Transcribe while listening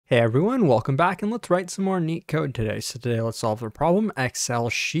Hey everyone, welcome back and let's write some more neat code today. So today let's solve the problem, Excel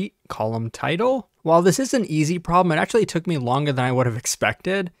sheet column title. While this is an easy problem, it actually took me longer than I would have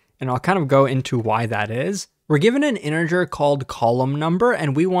expected, and I'll kind of go into why that is. We're given an integer called column number,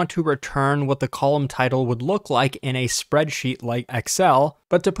 and we want to return what the column title would look like in a spreadsheet like Excel.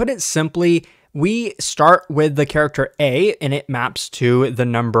 But to put it simply, we start with the character A and it maps to the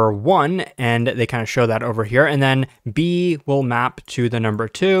number 1, and they kind of show that over here. And then B will map to the number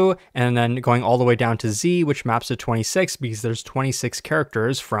 2, and then going all the way down to Z, which maps to 26 because there's 26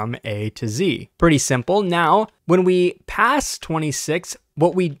 characters from A to Z. Pretty simple. Now, when we pass 26,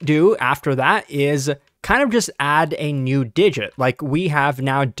 what we do after that is kind of just add a new digit. Like we have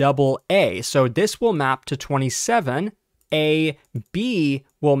now double A. So this will map to 27. A, B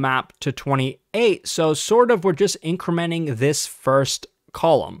will map to 28. So sort of we're just incrementing this first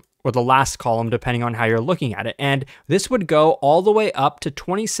column or the last column, depending on how you're looking at it. And this would go all the way up to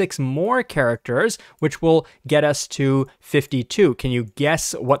 26 more characters, which will get us to 52. Can you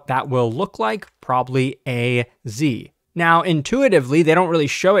guess what that will look like? Probably A, Z. Now, intuitively, they don't really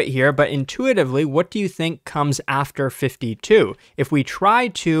show it here, but intuitively, what do you think comes after 52? If we try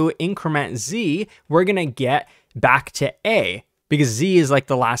to increment Z, we're going to get back to A, because Z is like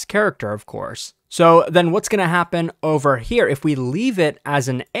the last character, of course. So then what's going to happen over here? If we leave it as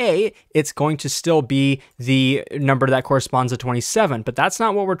an A, it's going to still be the number that corresponds to 27, but that's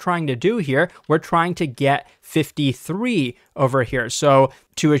not what we're trying to do here. We're trying to get 53 over here. So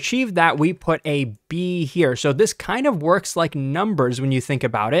to achieve that, we put a B here. So this kind of works like numbers when you think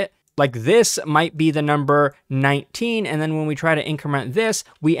about it. Like this might be the number 19, and then when we try to increment this,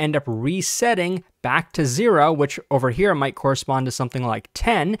 we end up resetting back to 0, which over here might correspond to something like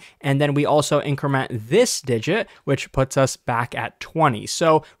 10, and then we also increment this digit, which puts us back at 20.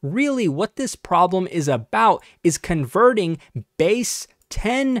 So really what this problem is about is converting base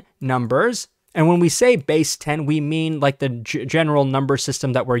 10 numbers. And when we say base 10, we mean like the general number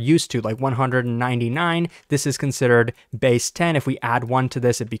system that we're used to, like 199. This is considered base 10. If we add 1 to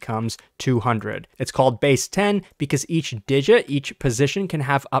this, it becomes 200. It's called base 10 because each digit, each position can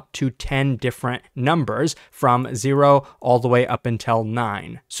have up to 10 different numbers from 0 all the way up until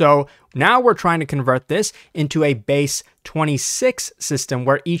 9. So now we're trying to convert this into a base 26 system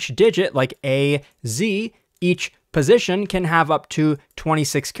where each digit, like A, Z, each position can have up to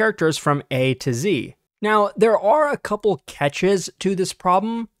 26 characters from A to Z. Now, there are a couple catches to this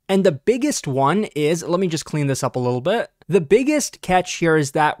problem, and the biggest one is, let me just clean this up a little bit. The biggest catch here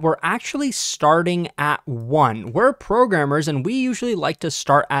is that we're actually starting at 1. We're programmers and we usually like to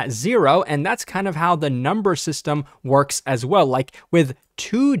start at 0, and that's kind of how the number system works as well. Like with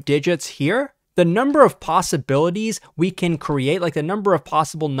 2 digits here, the number of possibilities we can create, like the number of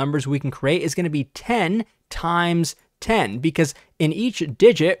possible numbers we can create is going to be 10 times 10, because in each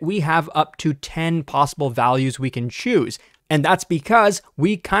digit we have up to 10 possible values we can choose. And that's because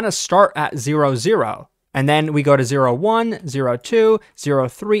we kind of start at 0, 0. And then we go to 0, 1, 0, 2, 0,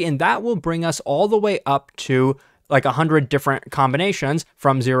 3, and that will bring us all the way up to like 100 different combinations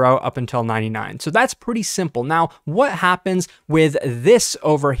from 0 up until 99. So that's pretty simple. Now, what happens with this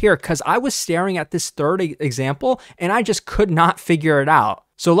over here? Because I was staring at this third example and I just could not figure it out.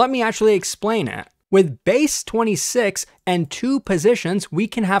 So let me actually explain it. With base 26 and 2 positions, we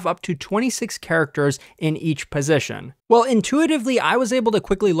can have up to 26 characters in each position. Well, intuitively, I was able to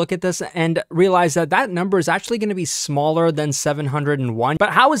quickly look at this and realize that that number is actually going to be smaller than 701.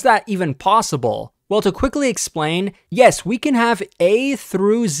 But how is that even possible? Well, to quickly explain, yes, we can have A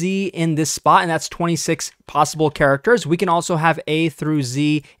through Z in this spot, and that's 26 possible characters. We can also have A through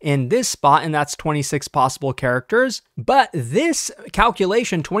Z in this spot, and that's 26 possible characters. But this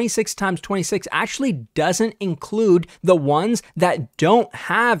calculation, 26 times 26, actually doesn't include the ones that don't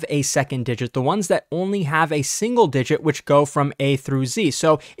have a second digit, the ones that only have a single digit, which go from A through Z.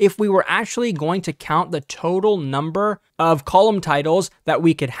 So if we were actually going to count the total number of column titles that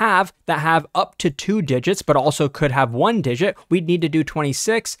we could have that have up to 2 digits, but also could have 1 digit, we'd need to do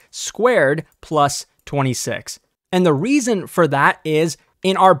 26 squared plus 26. And the reason for that is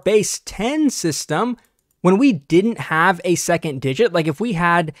in our base 10 system, when we didn't have a second digit, like if we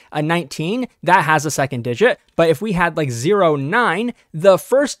had a 19, that has a second digit, but if we had like 0, 9, the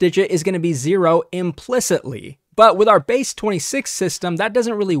first digit is going to be 0 implicitly. But with our base 26 system, that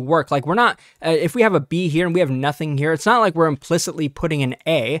doesn't really work. Like we're not, if we have a B here and we have nothing here, it's not like we're implicitly putting an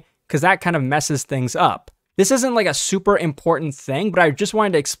A, because that kind of messes things up. This isn't like a super important thing, but I just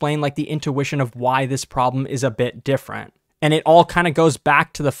wanted to explain like the intuition of why this problem is a bit different. And it all kind of goes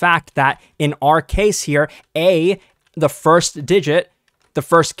back to the fact that in our case here, A, the first digit, the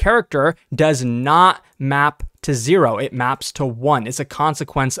first character, does not map to 0. It maps to 1. It's a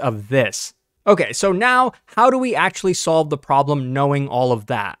consequence of this. Okay, so now how do we actually solve the problem knowing all of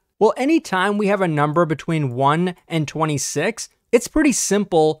that? Well, anytime we have a number between 1 and 26, it's pretty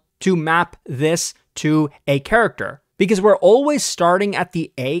simple to map this to a character, because we're always starting at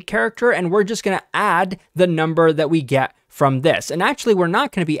the A character and we're just going to add the number that we get from this. And actually, we're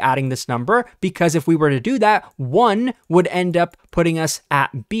not going to be adding this number, because if we were to do that, 1 would end up putting us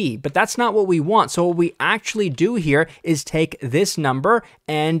at B, but that's not what we want. So what we actually do here is take this number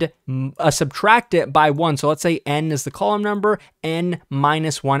and subtract it by 1. So let's say n is the column number, n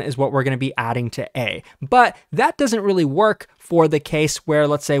minus 1 is what we're going to be adding to A. But that doesn't really work for the case where,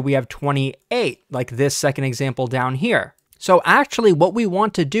 let's say, we have 28, like this second example down here. So actually what we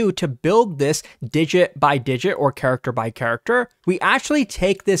want to do to build this digit by digit or character by character, we actually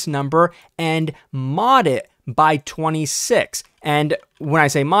take this number and mod it by 26. And when I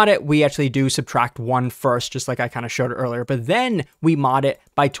say mod it, we actually do subtract 1 first, just like I kind of showed earlier, but then we mod it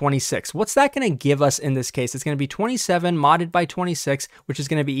by 26. What's that going to give us in this case? It's going to be 27 modded by 26, which is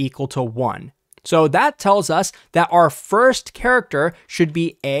going to be equal to 1. So that tells us that our first character should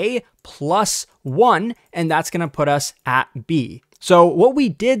be A plus 1, and that's going to put us at B. So what we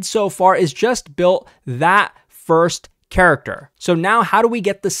did so far is just built that first character. So now how do we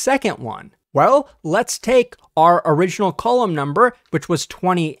get the second one? Well, let's take our original column number, which was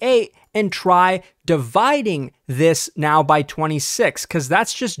 28, and try dividing this now by 26, because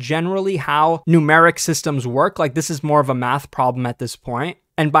that's just generally how numeric systems work. Like, this is more of a math problem at this point.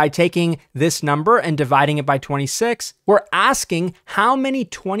 And by taking this number and dividing it by 26, we're asking how many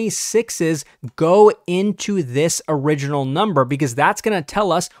 26s go into this original number, because that's going to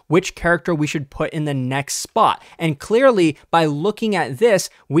tell us which character we should put in the next spot. And clearly, by looking at this,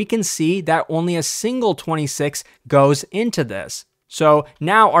 we can see that only a single 26 goes into this. So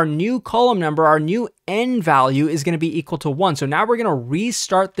now our new column number, our new n value, is going to be equal to 1. So now we're going to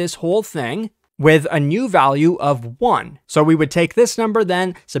restart this whole thing with a new value of 1. So we would take this number,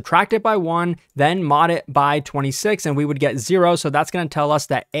 then subtract it by 1, then mod it by 26, and we would get 0. So that's going to tell us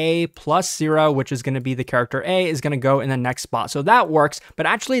that A plus 0, which is going to be the character A, is going to go in the next spot. So that works, but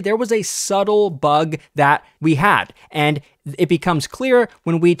actually there was a subtle bug that we had, and it becomes clear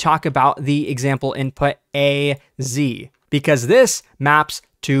when we talk about the example input AZ, because this maps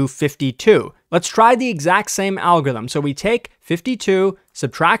to 52. Let's try the exact same algorithm. So we take 52,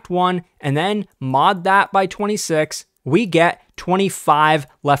 subtract 1, and then mod that by 26. We get 25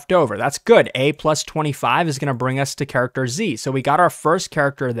 left over. That's good. A plus 25 is going to bring us to character Z. So we got our first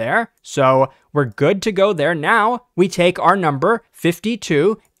character there. So we're good to go there. Now we take our number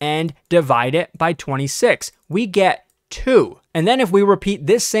 52 and divide it by 26. We get 2. And then if we repeat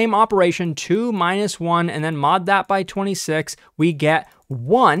this same operation, 2 minus 1, and then mod that by 26, we get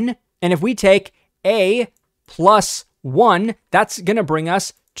 1. And if we take A plus 1, that's going to bring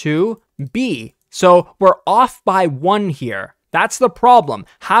us to B. So we're off by 1 here. That's the problem.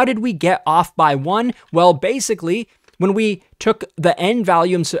 How did we get off by 1? Well, basically, when we took the n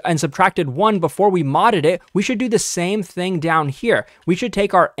value and subtracted 1 before we modded it, we should do the same thing down here. We should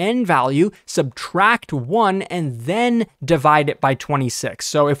take our n value, subtract 1, and then divide it by 26.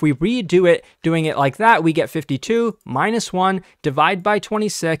 So if we redo it, doing it like that, we get 52 minus 1, divide by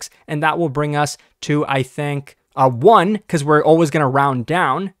 26, and that will bring us to, I think, 1, because we're always going to round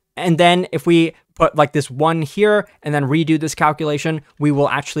down. And then if we put like this 1 here and then redo this calculation, we will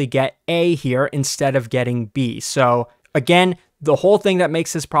actually get A here instead of getting B. So again, the whole thing that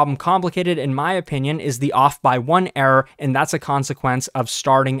makes this problem complicated, in my opinion, is the off by 1 error, and that's a consequence of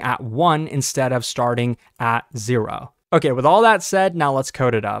starting at 1 instead of starting at 0. Okay, with all that said, now let's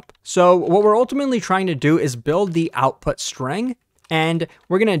code it up. So what we're ultimately trying to do is build the output string, and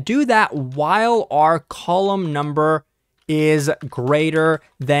we're going to do that while our column number is greater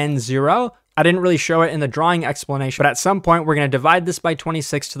than 0. I didn't really show it in the drawing explanation, but at some point we're going to divide this by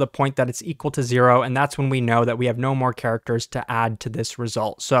 26 to the point that it's equal to 0, and that's when we know that we have no more characters to add to this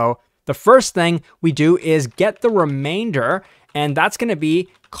result. So the first thing we do is get the remainder, and that's going to be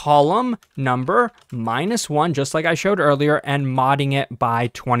column number minus 1, just like I showed earlier, and modding it by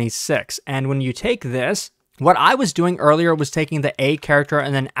 26. And when you take this, what I was doing earlier was taking the A character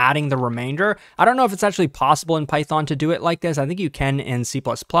and then adding the remainder. I don't know if it's actually possible in Python to do it like this. I think you can in C++,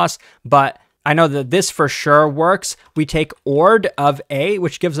 but I know that this for sure works. We take ORD of A,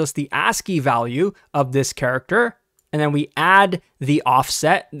 which gives us the ASCII value of this character, and then we add the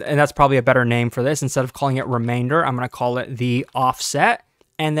offset, and that's probably a better name for this. Instead of calling it remainder, I'm going to call it the offset.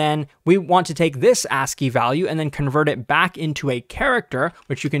 And then we want to take this ASCII value and then convert it back into a character,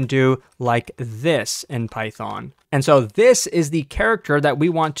 which you can do like this in Python. And so this is the character that we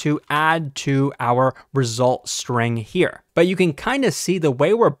want to add to our result string here. But you can kind of see the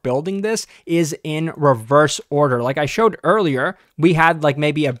way we're building this is in reverse order. Like I showed earlier, we had like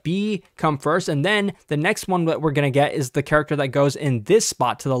maybe a B come first, and then the next one that we're going to get is the character that goes in this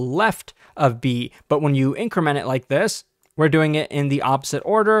spot to the left of B. But when you increment it like this, we're doing it in the opposite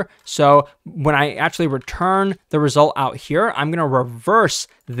order. So when I actually return the result out here, I'm going to reverse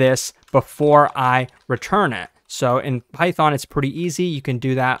this before I return it. So in Python, it's pretty easy. You can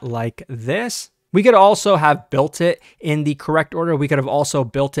do that like this. We could also have built it in the correct order. We could have also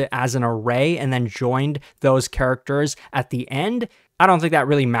built it as an array and then joined those characters at the end. I don't think that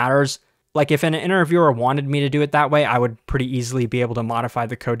really matters. Like if an interviewer wanted me to do it that way, I would pretty easily be able to modify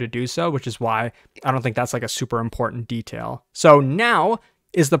the code to do so, which is why I don't think that's like a super important detail. So now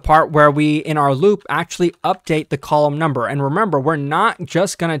is the part where we, in our loop, actually update the column number. And remember, we're not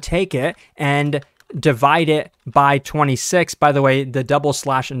just going to take it and divide it by 26. By the way, the double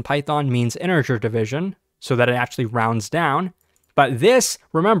slash in Python means integer division so that it actually rounds down. But this,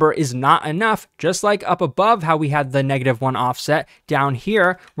 remember, is not enough. Just like up above how we had the -1 offset, down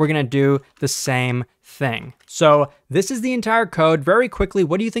here, we're going to do the same thing. So this is the entire code. Very quickly,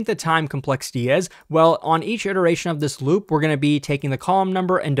 what do you think the time complexity is? Well, on each iteration of this loop, we're going to be taking the column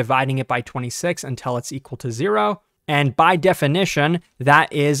number and dividing it by 26 until it's equal to 0. And by definition,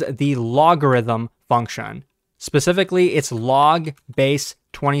 that is the logarithm function. Specifically, it's log base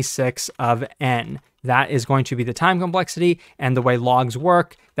 26 of n. That is going to be the time complexity, and the way logs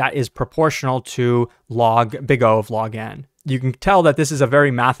work, that is proportional to log big O of log n. You can tell that this is a very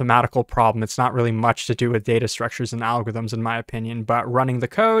mathematical problem. It's not really much to do with data structures and algorithms, in my opinion, but running the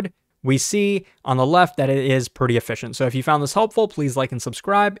code, we see on the left that it is pretty efficient. So if you found this helpful, please like and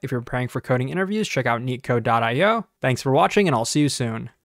subscribe. If you're preparing for coding interviews, check out Leetcode.io. Thanks for watching, and I'll see you soon.